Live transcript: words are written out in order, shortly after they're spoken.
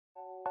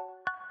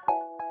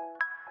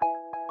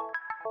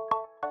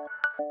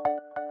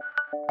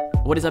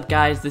What is up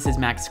guys, this is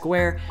Max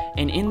Square,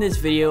 and in this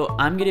video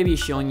I'm going to be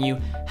showing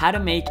you how to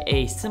make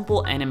a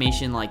simple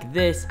animation like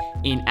this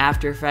in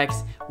After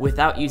Effects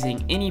without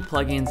using any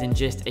plugins in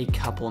just a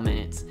couple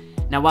minutes.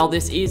 Now while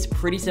this is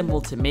pretty simple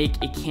to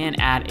make, it can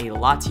add a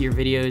lot to your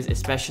videos,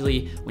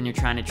 especially when you're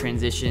trying to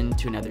transition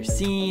to another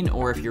scene,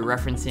 or if you're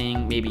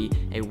referencing maybe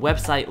a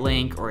website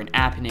link or an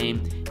app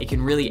name. It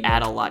can really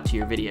add a lot to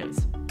your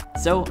videos.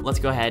 So let's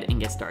go ahead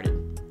and get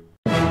started.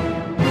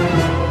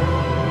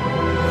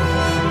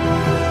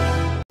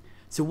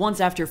 So once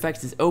After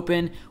Effects is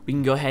open, we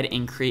can go ahead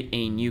and create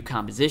a new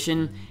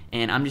composition,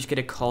 and I'm just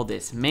gonna call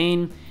this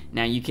main.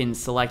 Now you can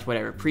select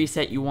whatever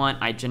preset you want.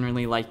 I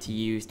generally like to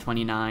use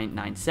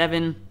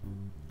 2997.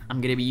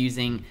 I'm gonna be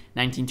using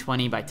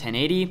 1920 by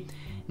 1080.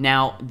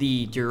 Now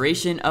the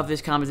duration of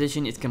this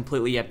composition is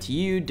completely up to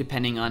you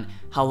depending on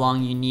how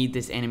long you need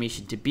this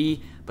animation to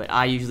be, but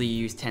I usually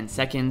use 10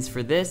 seconds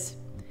for this.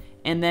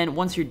 And then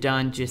once you're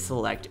done, just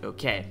select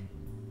OK.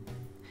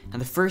 Now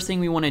the first thing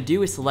we want to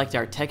do is select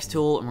our text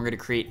tool, and we're going to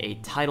create a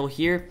title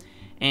here,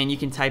 and you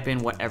can type in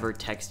whatever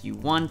text you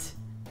want.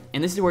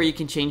 And this is where you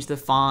can change the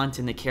font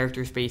and the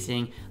character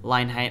spacing,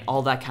 line height,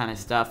 all that kind of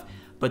stuff.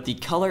 But the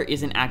color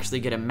isn't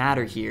actually going to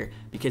matter here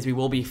because we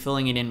will be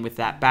filling it in with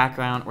that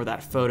background or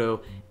that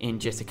photo in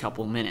just a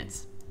couple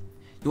minutes.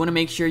 You want to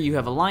make sure you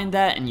have aligned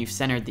that and you've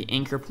centered the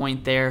anchor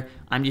point there.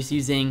 I'm just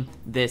using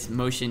this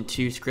Motion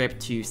 2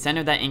 script to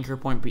center that anchor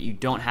point, but you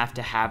don't have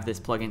to have this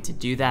plugin to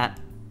do that.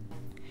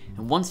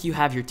 And once you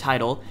have your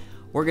title,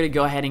 we're going to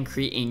go ahead and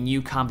create a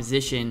new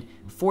composition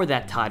for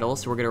that title.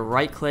 So we're going to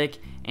right click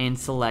and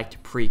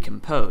select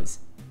pre-compose.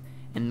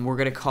 And we're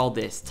going to call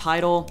this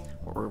title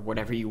or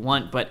whatever you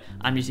want, but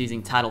I'm just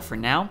using title for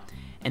now.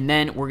 And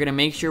then we're going to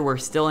make sure we're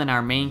still in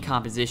our main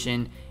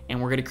composition,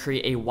 and we're going to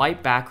create a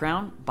white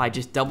background by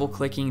just double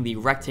clicking the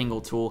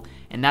rectangle tool,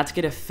 and that's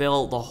going to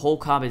fill the whole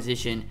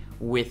composition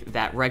with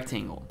that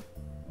rectangle.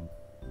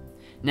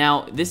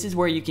 Now, this is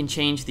where you can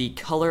change the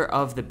color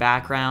of the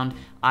background.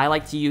 I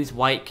like to use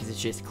white because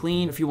it's just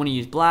clean. If you want to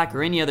use black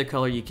or any other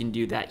color, you can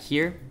do that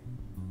here.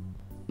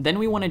 Then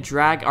we want to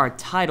drag our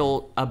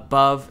title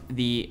above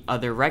the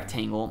other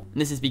rectangle. And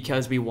this is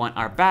because we want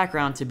our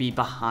background to be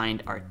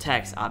behind our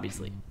text,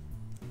 obviously.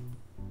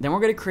 Then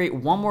we're going to create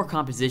one more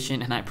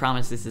composition, and I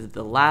promise this is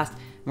the last.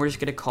 We're just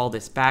going to call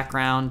this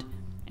background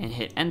and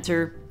hit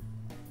enter.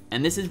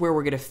 And this is where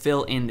we're going to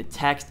fill in the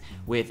text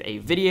with a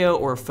video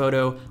or a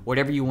photo,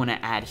 whatever you want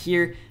to add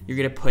here. You're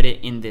going to put it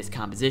in this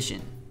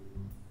composition.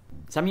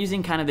 So I'm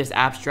using kind of this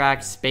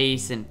abstract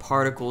space and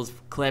particles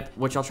clip,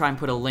 which I'll try and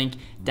put a link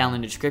down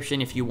in the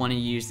description if you want to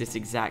use this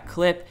exact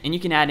clip. And you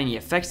can add any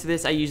effects to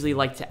this. I usually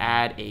like to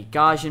add a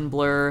Gaussian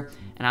blur,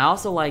 and I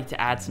also like to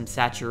add some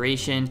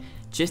saturation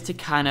just to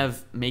kind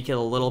of make it a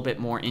little bit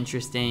more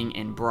interesting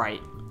and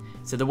bright.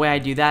 So the way I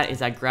do that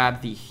is I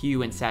grab the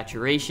hue and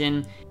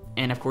saturation,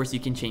 and of course you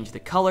can change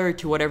the color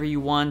to whatever you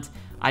want.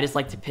 I just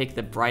like to pick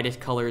the brightest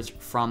colors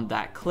from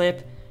that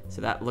clip. So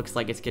that looks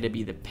like it's gonna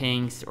be the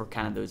pinks or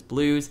kind of those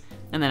blues.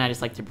 And then I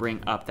just like to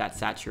bring up that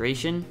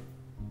saturation.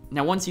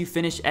 Now once you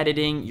finish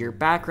editing your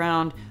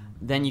background,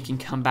 then you can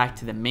come back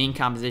to the main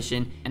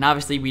composition. And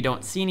obviously we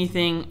don't see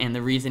anything, and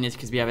the reason is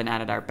because we haven't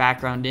added our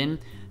background in.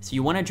 So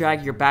you wanna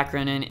drag your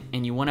background in,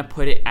 and you wanna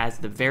put it as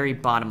the very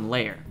bottom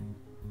layer.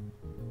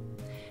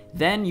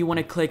 Then you want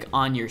to click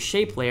on your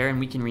shape layer, and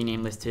we can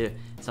rename this to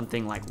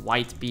something like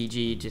white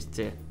BG just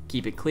to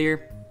keep it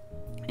clear.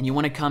 And you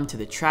want to come to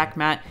the track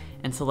matte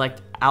and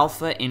select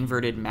alpha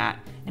inverted matte,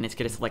 and it's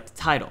going to select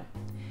the title.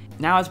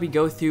 Now as we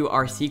go through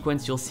our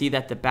sequence, you'll see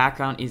that the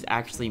background is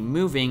actually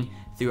moving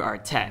through our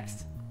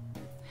text.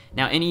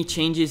 Now any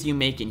changes you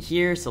make in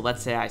here, so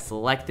let's say I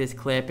select this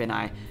clip and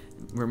I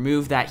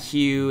remove that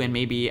hue and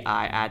maybe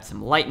I add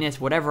some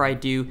lightness, whatever I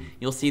do,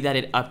 you'll see that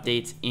it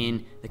updates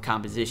in the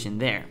composition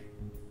there.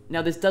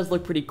 Now this does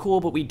look pretty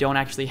cool, but we don't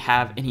actually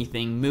have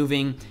anything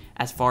moving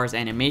as far as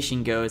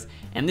animation goes.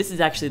 And this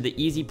is actually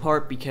the easy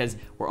part because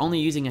we're only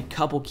using a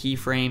couple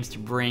keyframes to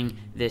bring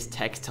this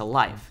text to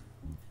life.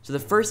 So the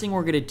first thing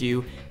we're gonna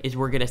do is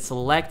we're gonna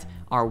select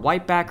our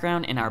white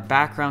background and our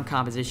background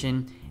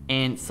composition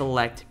and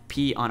select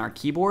P on our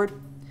keyboard.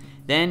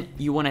 Then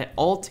you wanna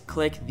alt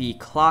click the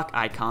clock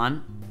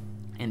icon,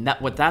 and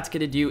what that's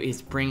gonna do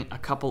is bring a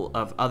couple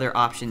of other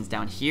options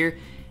down here.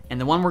 And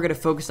the one we're gonna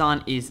focus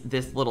on is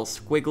this little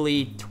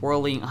squiggly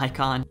twirling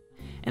icon.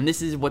 And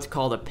this is what's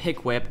called a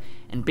pick whip.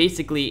 And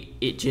basically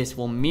it just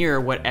will mirror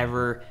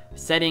whatever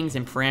settings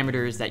and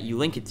parameters that you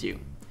link it to.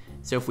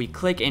 So if we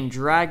click and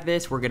drag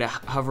this, we're gonna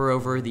hover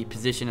over the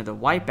position of the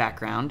white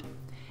background.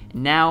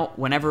 Now,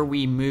 whenever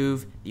we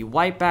move the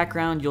white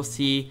background, you'll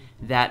see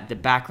that the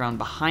background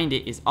behind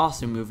it is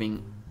also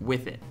moving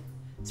with it.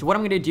 So what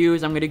I'm gonna do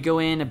is I'm gonna go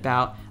in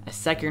about a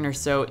second or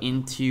so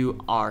into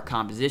our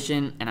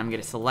composition, and I'm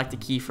gonna select a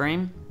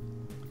keyframe,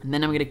 and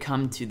then I'm gonna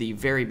come to the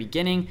very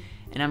beginning,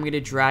 and I'm gonna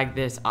drag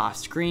this off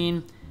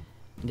screen.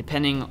 And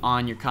depending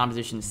on your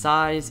composition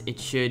size, it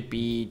should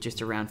be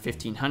just around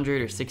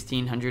 1500 or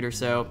 1600 or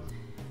so.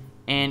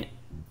 And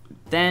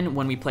Then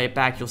when we play it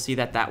back, you'll see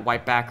that that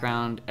white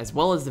background, as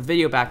well as the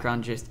video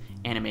background, just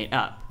animate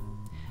up.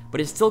 But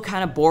it's still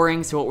kind of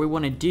boring, so what we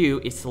want to do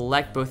is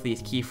select both of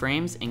these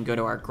keyframes and go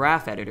to our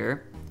graph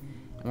editor.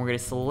 And we're going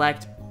to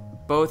select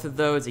both of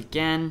those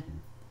again.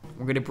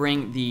 We're going to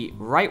bring the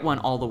right one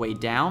all the way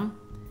down.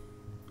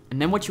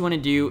 And then what you want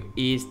to do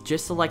is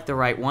just select the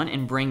right one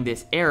and bring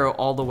this arrow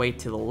all the way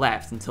to the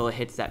left until it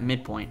hits that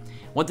midpoint.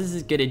 What this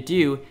is going to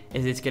do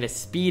is it's going to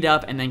speed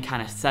up and then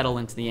kind of settle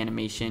into the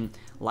animation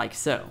like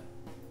so.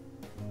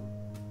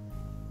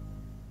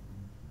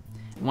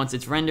 Once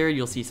it's rendered,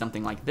 you'll see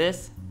something like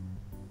this.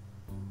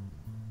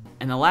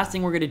 And the last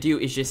thing we're going to do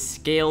is just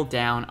scale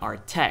down our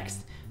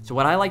text. So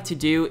what I like to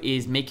do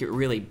is make it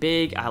really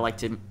big. I like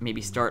to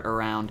maybe start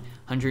around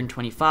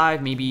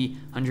 125, maybe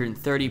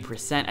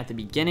 130% at the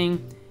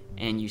beginning,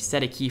 and you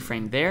set a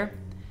keyframe there,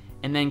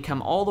 and then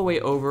come all the way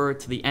over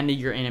to the end of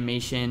your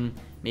animation.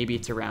 Maybe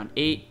it's around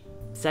 8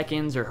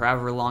 seconds or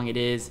however long it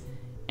is,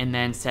 and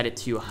then set it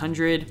to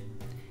 100.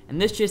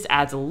 And this just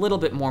adds a little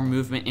bit more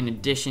movement in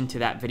addition to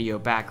that video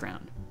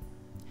background.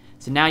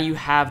 So now you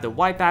have the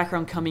white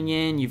background coming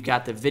in, you've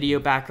got the video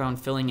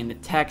background filling in the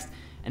text,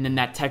 and then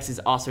that text is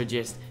also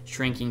just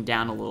shrinking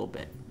down a little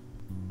bit.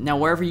 Now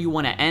wherever you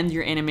want to end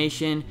your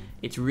animation,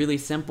 it's really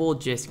simple.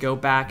 Just go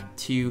back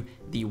to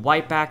the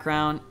white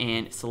background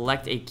and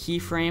select a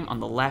keyframe on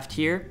the left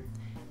here,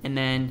 and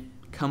then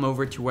come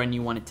over to when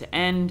you want it to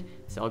end.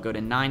 So I'll go to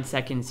 9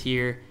 seconds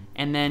here,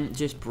 and then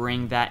just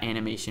bring that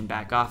animation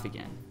back off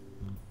again.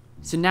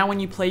 So now when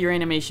you play your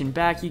animation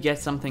back, you get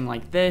something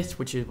like this,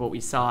 which is what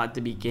we saw at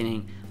the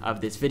beginning of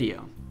this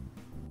video.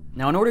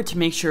 Now in order to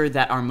make sure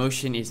that our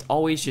motion is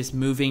always just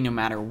moving no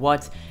matter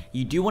what,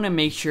 you do want to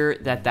make sure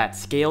that that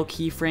scale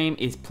keyframe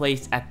is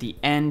placed at the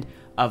end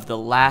of the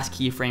last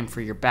keyframe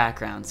for your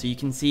background. So you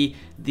can see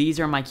these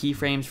are my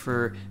keyframes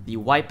for the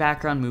white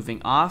background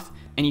moving off,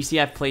 and you see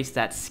I've placed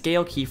that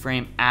scale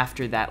keyframe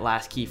after that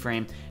last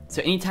keyframe.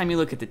 So anytime you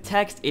look at the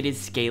text, it is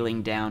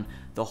scaling down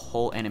the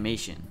whole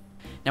animation.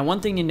 Now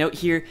one thing to note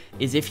here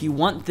is if you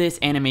want this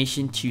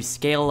animation to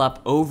scale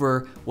up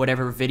over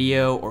whatever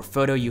video or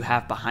photo you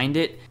have behind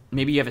it,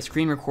 maybe you have a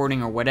screen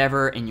recording or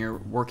whatever and you're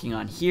working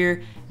on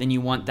here, then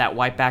you want that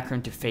white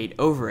background to fade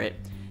over it,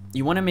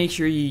 you want to make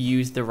sure you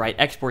use the right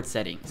export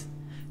settings.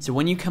 So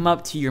when you come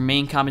up to your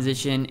main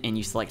composition and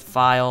you select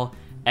File,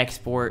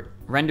 Export,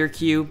 Render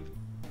Queue,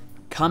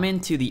 come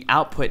into the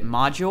Output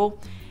module,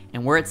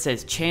 and where it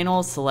says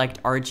Channel,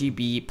 select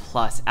RGB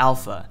plus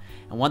Alpha.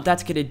 And what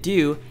that's going to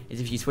do is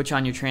if you switch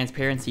on your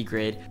transparency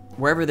grid,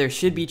 wherever there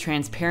should be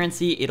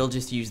transparency, it'll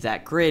just use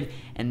that grid,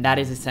 and that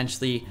is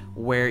essentially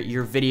where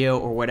your video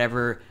or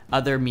whatever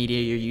other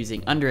media you're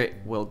using under it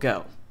will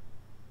go.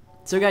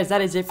 So guys,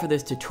 that is it for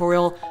this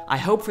tutorial. I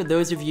hope for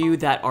those of you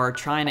that are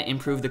trying to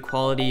improve the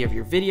quality of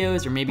your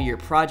videos or maybe your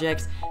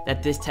projects,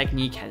 that this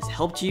technique has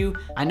helped you.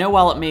 I know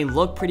while it may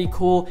look pretty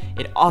cool,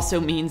 it also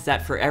means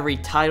that for every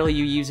title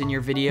you use in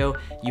your video,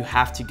 you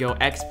have to go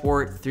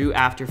export through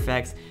After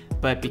Effects.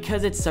 But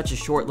because it's such a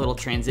short little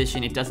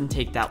transition, it doesn't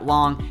take that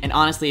long, and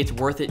honestly, it's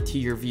worth it to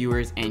your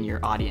viewers and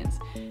your audience.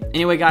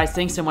 Anyway guys,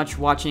 thanks so much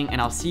for watching,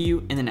 and I'll see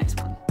you in the next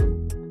one.